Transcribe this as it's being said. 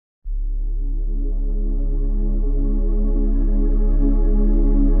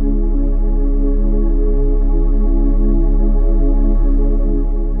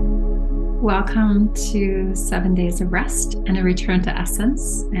welcome to 7 Days of Rest and a Return to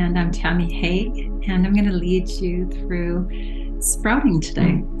Essence. And I'm Tammy Hay, and I'm going to lead you through sprouting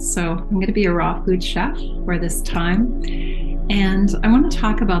today. So I'm going to be a raw food chef for this time. And I want to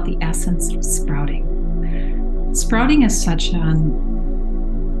talk about the essence of sprouting. Sprouting is such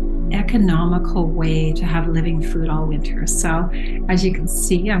an economical way to have living food all winter. So as you can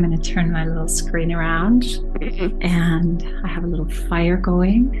see, I'm going to turn my little screen around and I have a little fire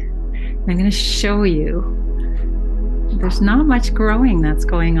going. I'm going to show you there's not much growing that's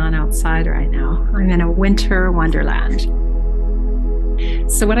going on outside right now. I'm in a winter wonderland.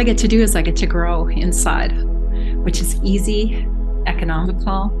 So what I get to do is I get to grow inside, which is easy,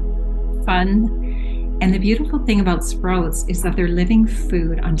 economical, fun. And the beautiful thing about sprouts is that they're living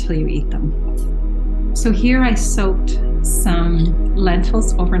food until you eat them. So here I soaked some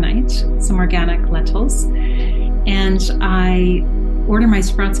lentils overnight, some organic lentils, and I order my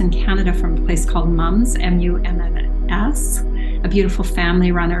sprouts in Canada from a place called Mums, M-U-M-M-S, a beautiful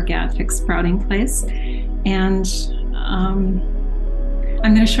family-run organic sprouting place. And I'm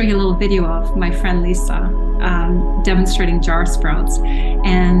going to show you a little video of my friend Lisa demonstrating jar sprouts.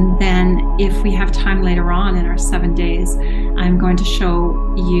 And then if we have time later on in our 7 days, I'm going to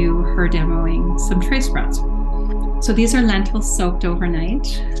show you her demoing some tray sprouts. So these are lentils soaked overnight.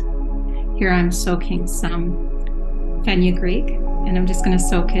 Here I'm soaking some fenugreek, and I'm just going to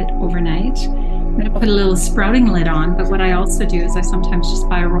soak it overnight. I'm going to put a little sprouting lid on, but what I also do is I sometimes just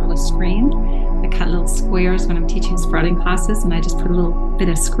buy a roll of screen. I cut little squares when I'm teaching sprouting classes, and I just put a little bit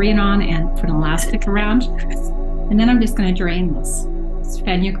of screen on and put an elastic around. And then I'm just going to drain this. It's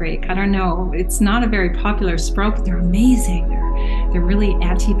fenugreek. I don't know, it's not a very popular sprout, but they're amazing. They're really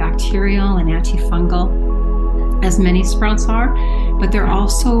antibacterial and antifungal, as many sprouts are, but they're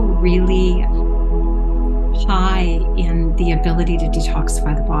also really high in the ability to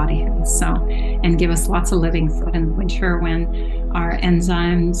detoxify the body and give us lots of living food in the winter when our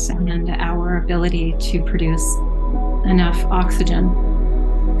enzymes and our ability to produce enough oxygen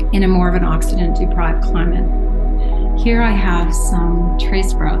in a more of an oxygen deprived climate. Here I have some tray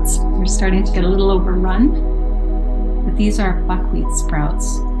sprouts. They're starting to get a little overrun, but these are buckwheat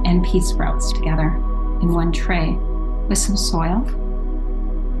sprouts and pea sprouts together in one tray with some soil.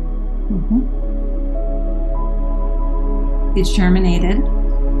 It's germinated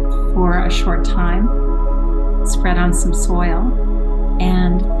for a short time, spread on some soil,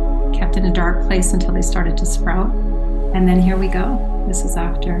 and kept in a dark place until they started to sprout. And then here we go. This is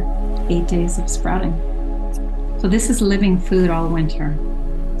after 8 days of sprouting. So this is living food all winter.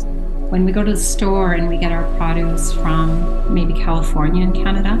 When we go to the store and we get our produce from maybe California and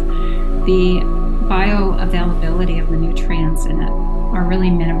Canada, the bioavailability of the nutrients in it are really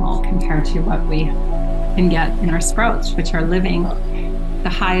minimal compared to what we can get in our sprouts, which are living the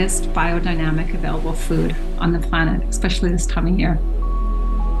highest biodynamic available food on the planet, especially this time of year.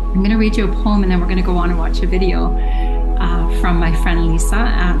 I'm going to read you a poem, and then we're going to go on and watch a video from my friend Lisa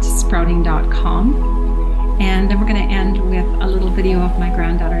at sprouting.com. And then we're going to end with a little video of my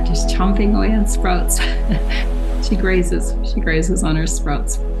granddaughter just chomping away on sprouts. She grazes on her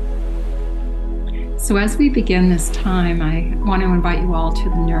sprouts. So as we begin this time, I want to invite you all to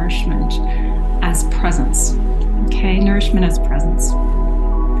the nourishment as presence. Okay, nourishment as presence.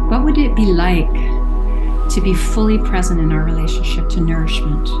 What would it be like to be fully present in our relationship to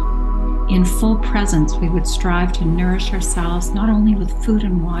nourishment? In full presence, we would strive to nourish ourselves not only with food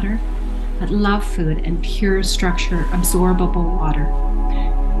and water, but love food and pure structure, absorbable water,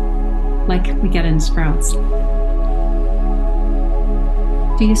 like we get in sprouts.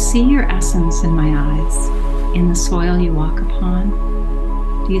 Do you see your essence in my eyes, in the soil you walk upon?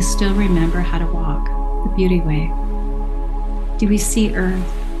 Do you still remember how to walk the beauty way? Do we see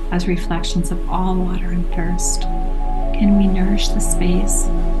earth as reflections of all water and thirst? Can we nourish the space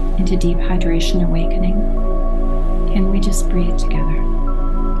into deep hydration awakening? Can we just breathe together?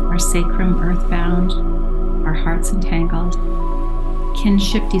 Our sacrum earthbound, our hearts entangled,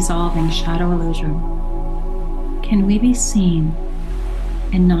 kinship dissolving shadow illusion. Can we be seen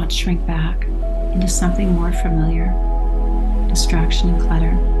and not shrink back into something more familiar? Distraction and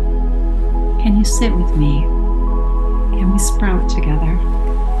clutter. Can you sit with me? Can we sprout together?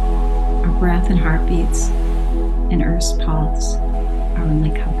 Our breath and heartbeats and Earth's pulse are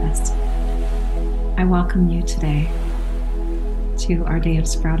only compass. I welcome you today to our day of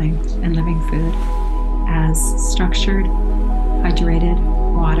sprouting and living food as structured, hydrated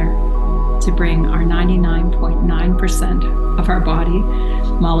water to bring our 99.9% of our body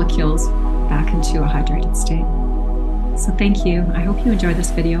molecules back into a hydrated state. So thank you. I hope you enjoyed this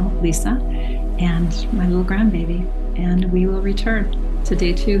video, Lisa, and my little grandbaby, and we will return to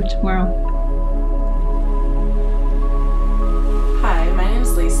day 2 tomorrow.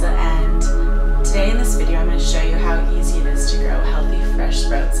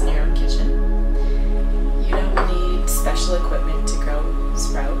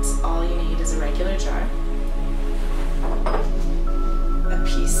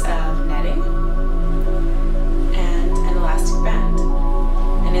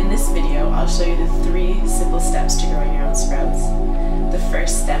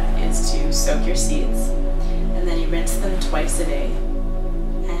 your seeds, and then you rinse them twice a day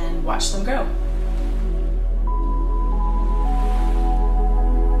and watch them grow.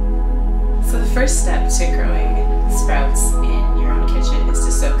 So the first step to growing sprouts in your own kitchen is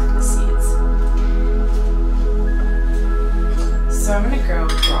to soak the seeds. So I'm going to grow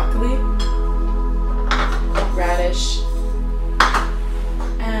broccoli, radish,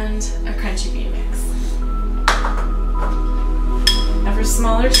 and a crunchy bean mix. Now for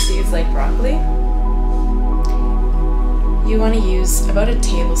smaller seeds like broccoli, you want to use about a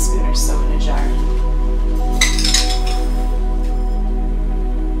tablespoon or so in a jar.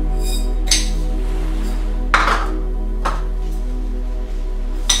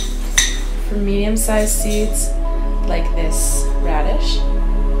 For medium-sized seeds like this radish,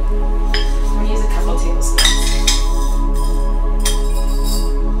 I'm going to use a couple tablespoons.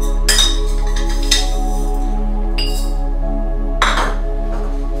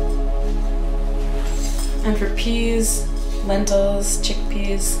 And for peas, lentils,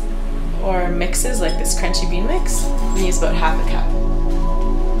 chickpeas, or mixes like this crunchy bean mix, I'm going to use about half a cup.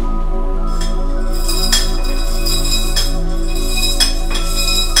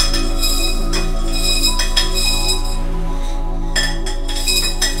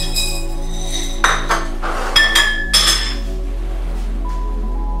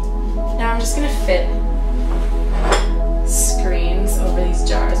 Now I'm just going to fit screens over these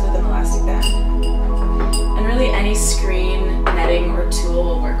jars with an elastic band. And really any screen, netting, or tool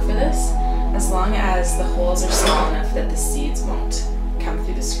will work for this, as long as the holes are small enough that the seeds won't come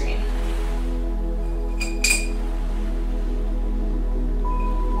through the screen.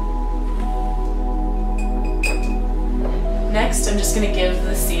 Next, I'm just going to give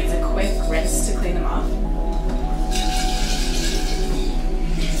the seeds a quick rinse to clean them off.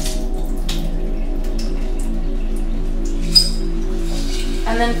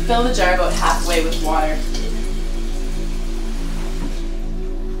 And then fill the jar about halfway with water.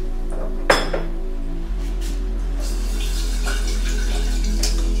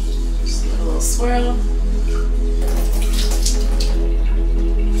 Just give it a little swirl.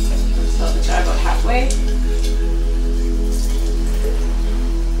 Fill the jar about halfway.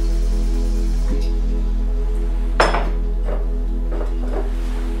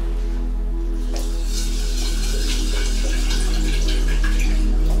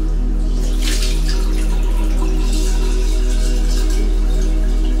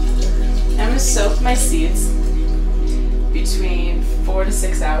 Soak my seeds between 4 to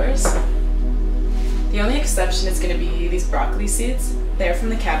 6 hours. The only exception is going to be these broccoli seeds. They're from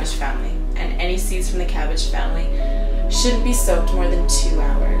the cabbage family, and any seeds from the cabbage family shouldn't be soaked more than 2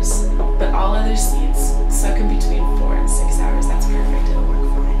 hours. But all other seeds, soak in between 4 and 6 hours. That's perfect, it'll work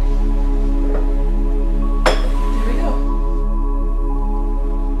fine. There we go.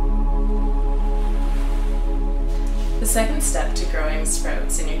 The second step to growing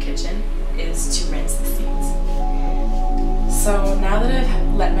sprouts in your kitchen is to rinse the seeds. So now that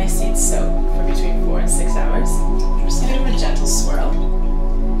I've let my seeds soak for between 4 and 6 hours, I'm just going to give them a gentle swirl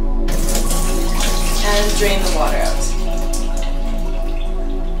and drain the water out.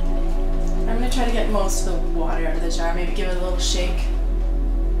 I'm going to try to get most of the water out of the jar, maybe give it a little shake.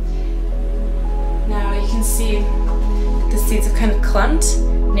 Now you can see the seeds have kind of clumped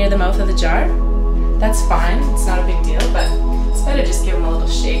near the mouth of the jar. That's fine, it's not a big deal, but it's better just give them a little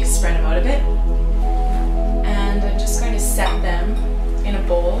shake, spread them out a bit. And I'm just going to set them in a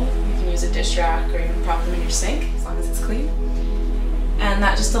bowl. You can use a dish rack or even prop them in your sink, as long as it's clean. And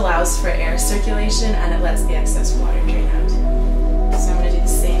that just allows for air circulation and it lets the excess water drain out. So I'm going to do the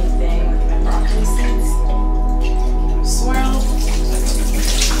same thing with my broccoli seeds. Swirl.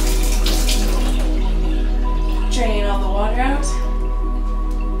 Drain all the water out.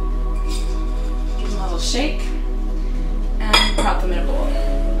 Give them a little shake. And prop them in a bowl.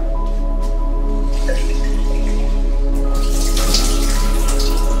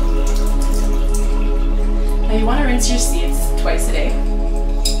 Now you want to rinse your seeds twice a day,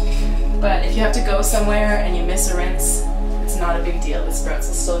 but if you have to go somewhere and you miss a rinse, it's not a big deal, the sprouts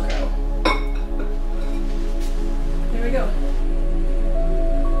will still grow. There we go.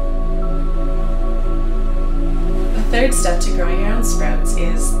 The third step to growing your own sprouts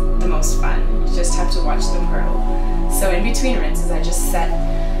is the most fun. You just have to watch them grow. So in between rinses, I just set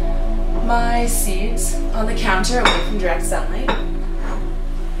my seeds on the counter away from direct sunlight.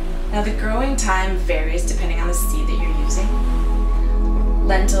 Now the growing time varies depending on the seed that you're using.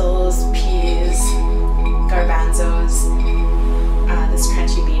 Lentils, peas, garbanzos, this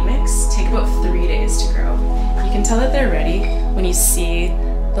crunchy bean mix take about 3 days to grow. You can tell that they're ready when you see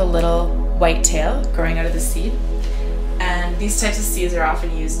the little white tail growing out of the seed. And these types of seeds are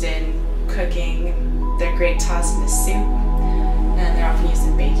often used in cooking. They're great tossed in a soup, and they're often used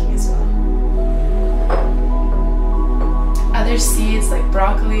in baking as well. Other seeds like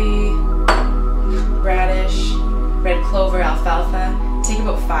broccoli, radish, red clover, alfalfa take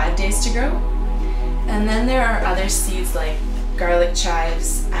about 5 days to grow. And then there are other seeds like garlic,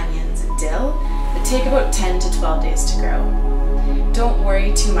 chives, onions, and dill that take about 10 to 12 days to grow. Don't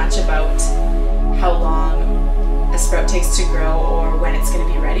worry too much about how long a sprout takes to grow or when it's going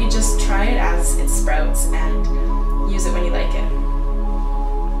to be ready. Just try it as it sprouts and use it when you like it.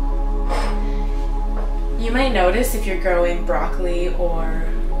 You might notice if you're growing broccoli or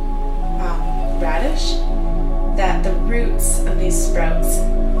radish that the roots of these sprouts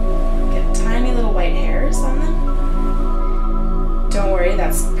get tiny little white hairs on them. Don't worry,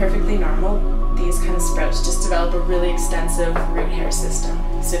 that's perfectly normal. These kind of sprouts just develop a really extensive root hair system.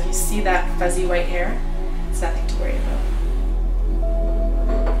 So if you see that fuzzy white hair, it's nothing to worry about.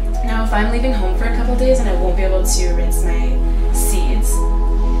 Now if I'm leaving home for a couple days and I won't be able to rinse my seeds,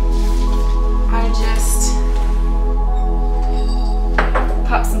 I just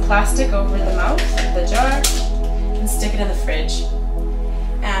pop some plastic over the mouth of the jar and stick it in the fridge.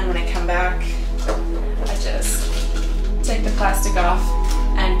 And when I come back, I just take the plastic off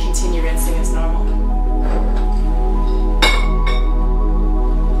and continue rinsing as normal.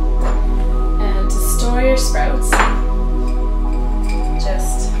 And to store your sprouts,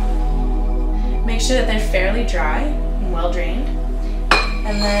 just make sure that they're fairly dry and well drained,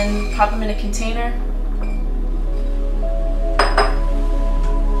 and then pop them in a container.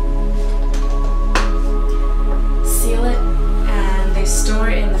 Seal it, and they store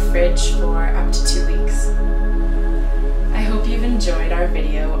in the fridge for up to 2 weeks. I hope you've enjoyed our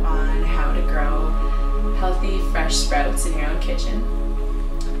video on how to grow healthy, fresh sprouts in your own kitchen.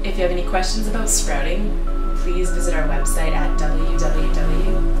 If you have any questions about sprouting, please visit our website at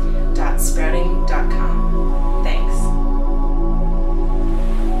www.sprouting.com. Thanks.